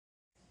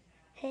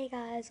Hey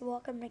guys,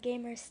 welcome to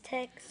Gamers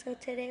Tech. So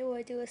today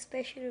we'll do a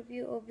special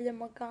review of the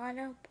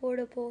Magana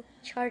portable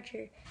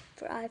charger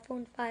for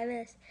iPhone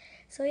 5s.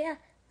 So yeah,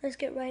 let's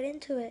get right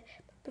into it.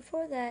 But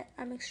before that,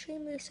 I'm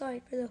extremely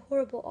sorry for the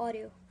horrible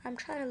audio. I'm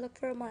trying to look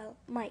for a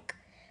mic.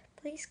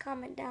 Please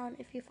comment down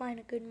if you find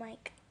a good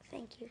mic.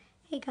 Thank you.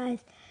 Hey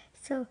guys,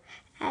 so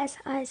as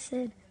I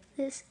said,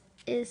 this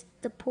is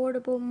the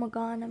portable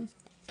Magana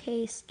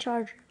case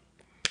charger.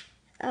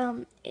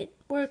 It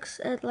works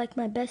like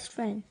my best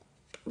friend.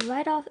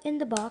 Right off in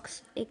the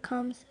box, it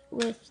comes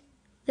with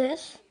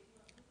this,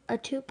 a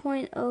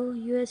 2.0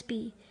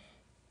 USB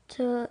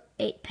to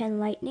 8-pin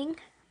lightning.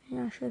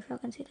 I'm not sure if y'all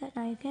can see that.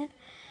 Now you can.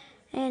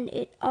 And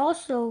it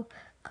also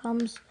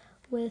comes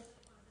with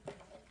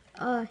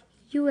a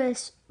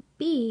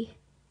USB,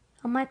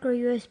 a micro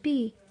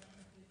USB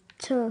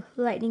to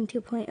lightning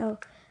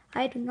 2.0.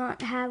 I do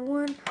not have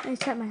one.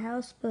 It's at my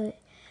house, but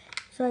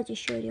so I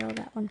just showed y'all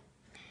that one.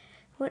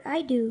 What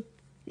I do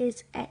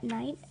is at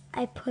night,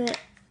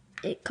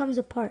 it comes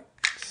apart.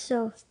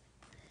 So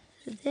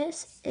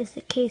this is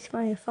the case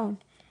for your phone.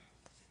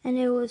 And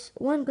it was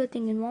one good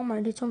thing in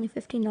Walmart, it's only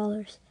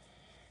 $15.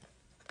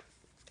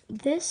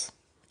 This,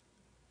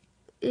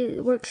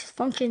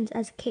 functions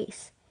as a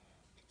case.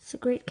 It's a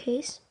great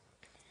case.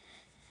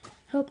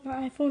 Hope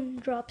my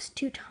iPhone drops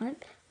 2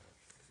 times.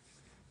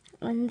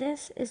 And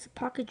this is the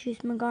Pocket Juice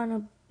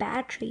Magana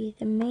battery,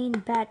 the main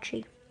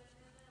battery.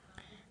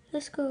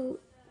 Let's go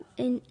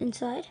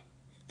inside.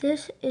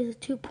 This is a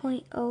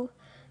 2.0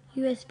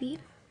 USB.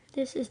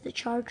 This is the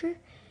charger.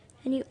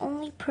 And you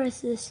only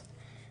press this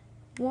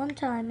one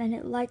time and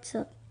it lights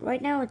up. Right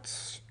now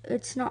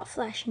it's not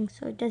flashing,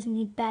 so it doesn't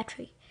need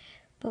battery.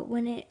 But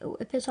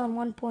if it's on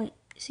 1 point,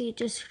 see it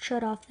just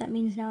shut off. That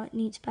means now it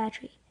needs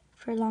battery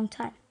for a long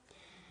time.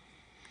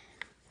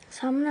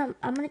 So I'm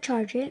gonna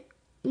charge it.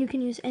 You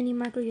can use any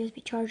micro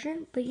USB charger,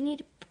 but you need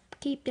to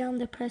keep down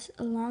the press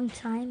a long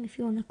time if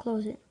you want to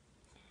close it.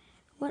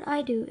 What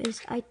I do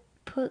is I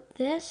put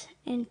this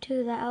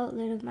into the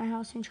outlet of my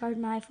house and charge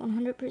my iPhone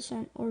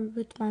 100% or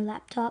with my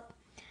laptop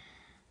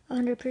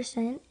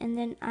 100%, and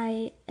then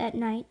at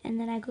night, and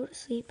then I go to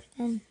sleep.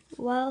 And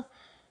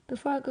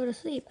before I go to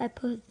sleep, I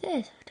put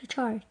this to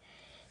charge.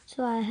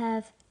 So I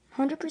have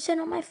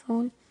 100% on my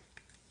phone,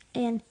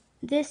 and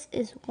this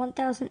is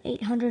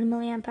 1,800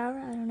 milliamp hour.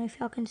 I don't know if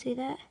y'all can see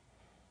that.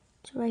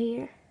 It's right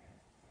here.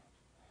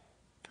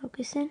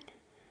 Focus in.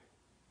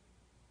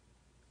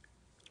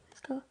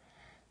 Let's go.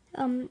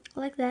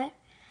 Like that.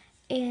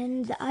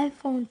 And the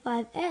iPhone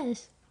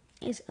 5s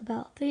is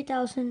about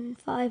 3,000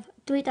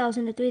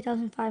 to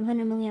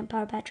 3,500 milliamp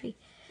hour battery.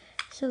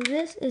 So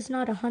this is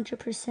not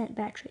 100%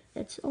 battery.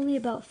 It's only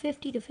about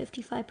 50 to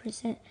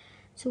 55%.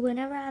 So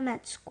whenever I'm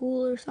at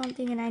school or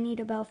something and I need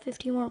about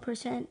 50 more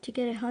percent to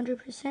get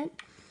 100%,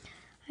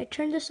 I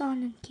turn this on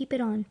and keep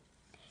it on.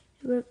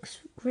 It works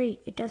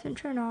great. It doesn't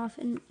turn off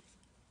in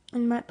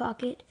my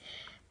pocket.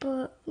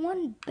 But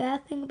one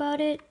bad thing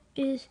about it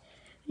is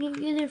when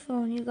you use your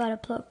phone, you gotta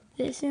plug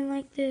this in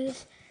like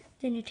this.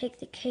 Then you take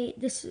the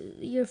case.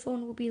 Your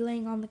phone will be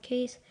laying on the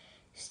case.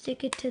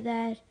 Stick it to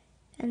that,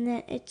 and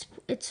then it's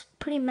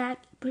pretty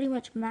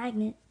much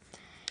magnet.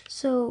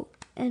 So,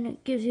 and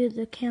it gives you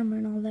the camera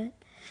and all that.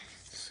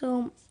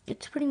 So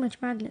it's pretty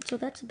much magnet. So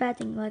that's a bad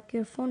thing. Like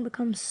your phone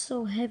becomes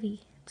so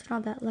heavy. It's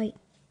not that light,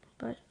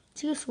 but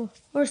it's useful.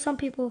 Or some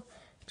people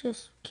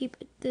just keep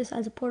this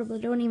as a portable.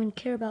 They don't even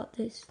care about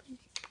this,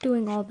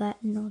 doing all that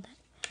and all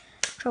that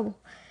trouble.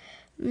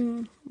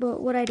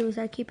 But what I do is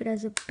I keep it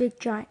as a big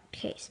giant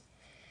case.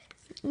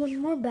 One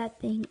more bad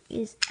thing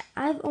is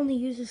I've only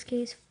used this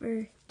case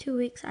for 2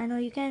 weeks. I know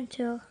you can't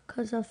tell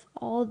because of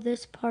all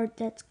this part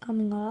that's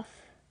coming off.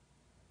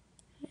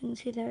 You can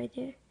see that right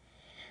there.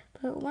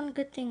 But one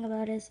good thing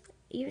about it is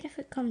even if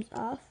it comes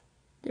off,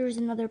 there's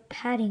another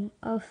padding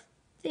of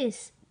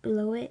this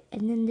below it,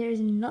 and then there's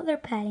another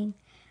padding,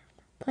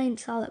 plain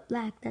solid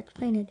black, that's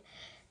painted,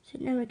 so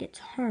it never gets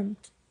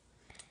harmed.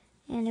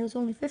 And it was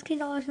only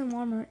 $15 in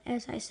Walmart,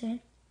 as I said.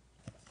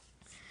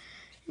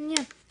 And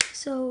yeah,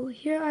 so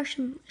here are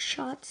some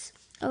shots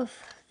of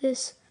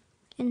this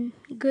in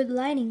good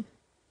lighting.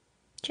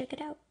 Check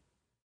it out.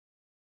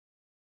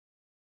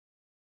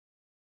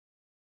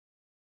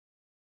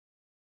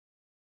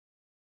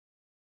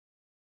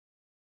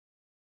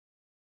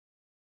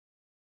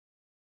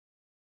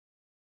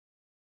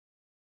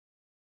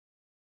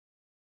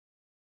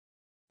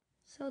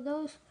 So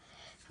those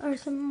are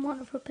some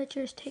wonderful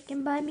pictures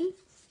taken by me.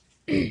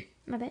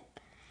 My bad.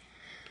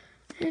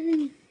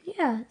 And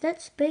yeah,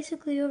 that's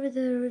basically over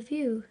the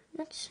review.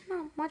 That's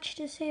not much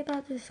to say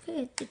about this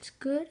kit. It's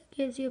good.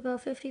 Gives you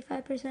about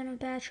 55% of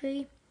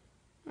battery.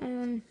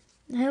 And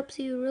it helps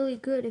you really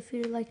good if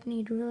you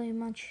need really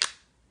much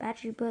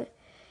battery. But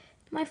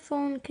my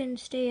phone can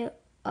stay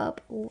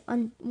up.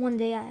 One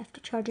day I have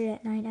to charge it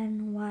at night. I don't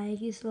know why. I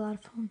use a lot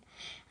of phone.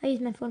 I use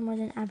my phone more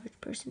than an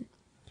average person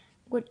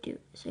would do.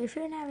 So if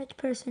you're an average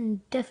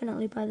person,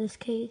 definitely buy this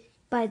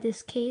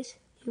case.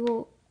 You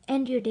will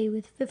end your day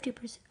with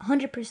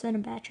 100%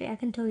 of battery. I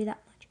can tell you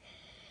that much.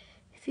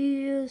 If you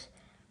use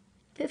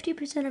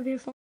 50% of your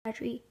phone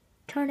battery,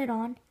 turn it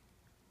on,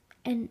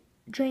 and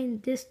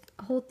drain this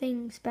whole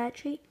thing's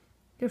battery,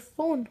 your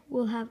phone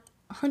will have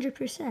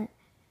 100%.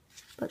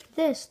 But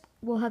this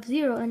will have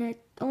 0, and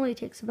it only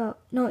takes about,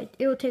 no, it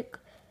will take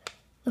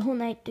the whole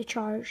night to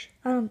charge.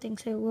 I don't think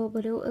so it will,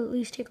 but it will at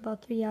least take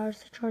about 3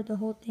 hours to charge the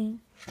whole thing.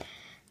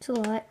 It's a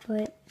lot,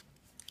 but it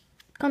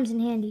comes in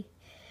handy.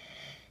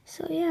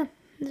 So yeah,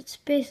 that's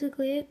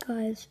basically it,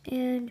 guys.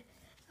 And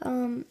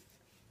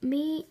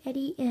me,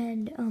 Eddie,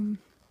 and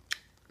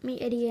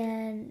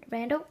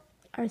Randall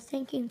are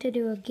thinking to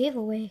do a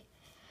giveaway.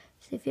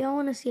 So if y'all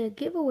want to see a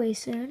giveaway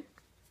soon,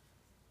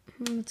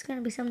 it's going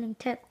to be something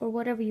tech or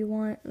whatever you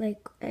want,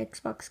 like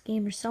Xbox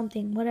game or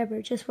something,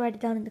 whatever. Just write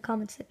it down in the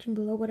comment section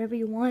below, whatever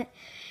you want.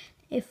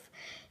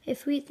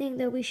 If we think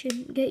that we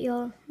should get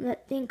y'all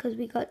that thing because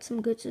we got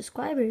some good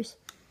subscribers,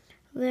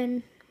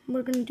 then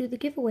we're going to do the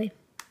giveaway.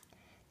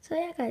 So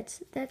yeah,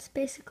 guys, that's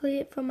basically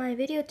it for my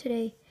video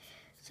today.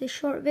 It's a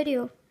short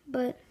video,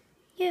 but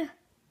yeah,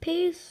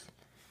 peace.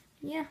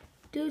 Yeah,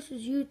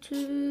 deuces,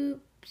 YouTube.